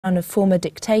of former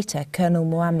dictator Colonel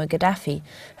Muammar Gaddafi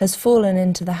has fallen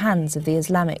into the hands of the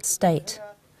Islamic State.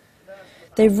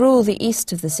 They rule the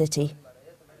east of the city.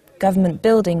 Government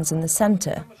buildings in the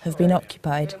centre have been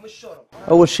occupied.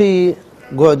 The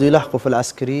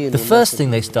first thing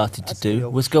they started to do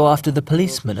was go after the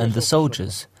policemen and the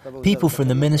soldiers, people from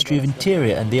the Ministry of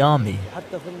Interior and the army.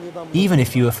 Even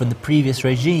if you were from the previous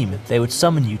regime, they would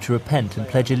summon you to repent and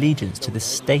pledge allegiance to this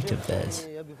state of theirs.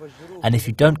 And if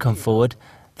you don't come forward,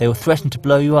 they will threaten to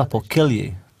blow you up or kill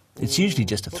you. It's usually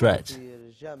just a threat.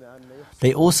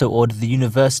 They also ordered the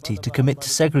university to commit to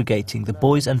segregating the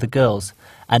boys and the girls,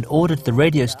 and ordered the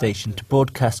radio station to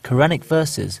broadcast Quranic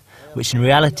verses, which in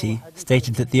reality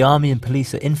stated that the army and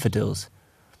police are infidels.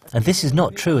 And this is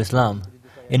not true Islam.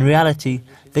 In reality,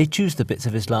 they choose the bits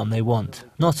of Islam they want,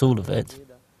 not all of it.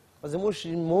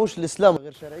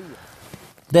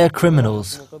 They're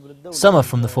criminals. Some are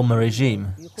from the former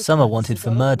regime, some are wanted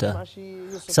for murder.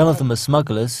 Some of them are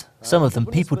smugglers, some of them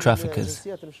people traffickers.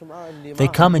 They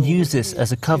come and use this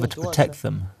as a cover to protect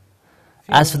them.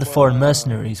 As for the foreign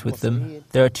mercenaries with them,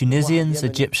 there are Tunisians,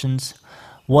 Egyptians,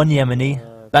 one Yemeni,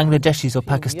 Bangladeshis or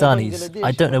Pakistanis,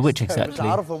 I don't know which exactly,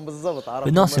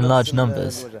 but not in large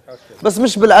numbers.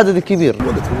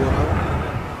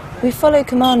 We follow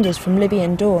commanders from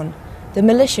Libyan Dawn, the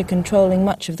militia controlling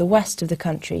much of the west of the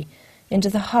country, into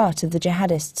the heart of the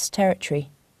jihadists' territory.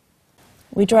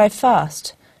 We drive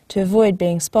fast to avoid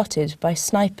being spotted by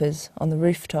snipers on the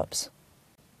rooftops.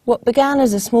 What began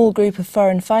as a small group of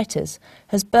foreign fighters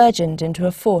has burgeoned into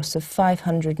a force of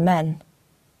 500 men.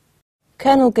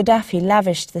 Colonel Gaddafi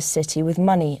lavished the city with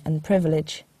money and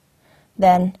privilege.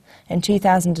 Then, in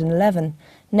 2011,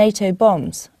 NATO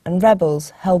bombs and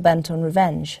rebels hell-bent on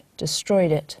revenge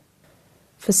destroyed it.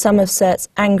 For some of Sirte's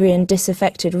angry and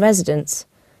disaffected residents,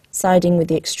 siding with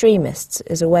the extremists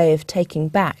is a way of taking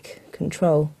back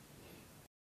control.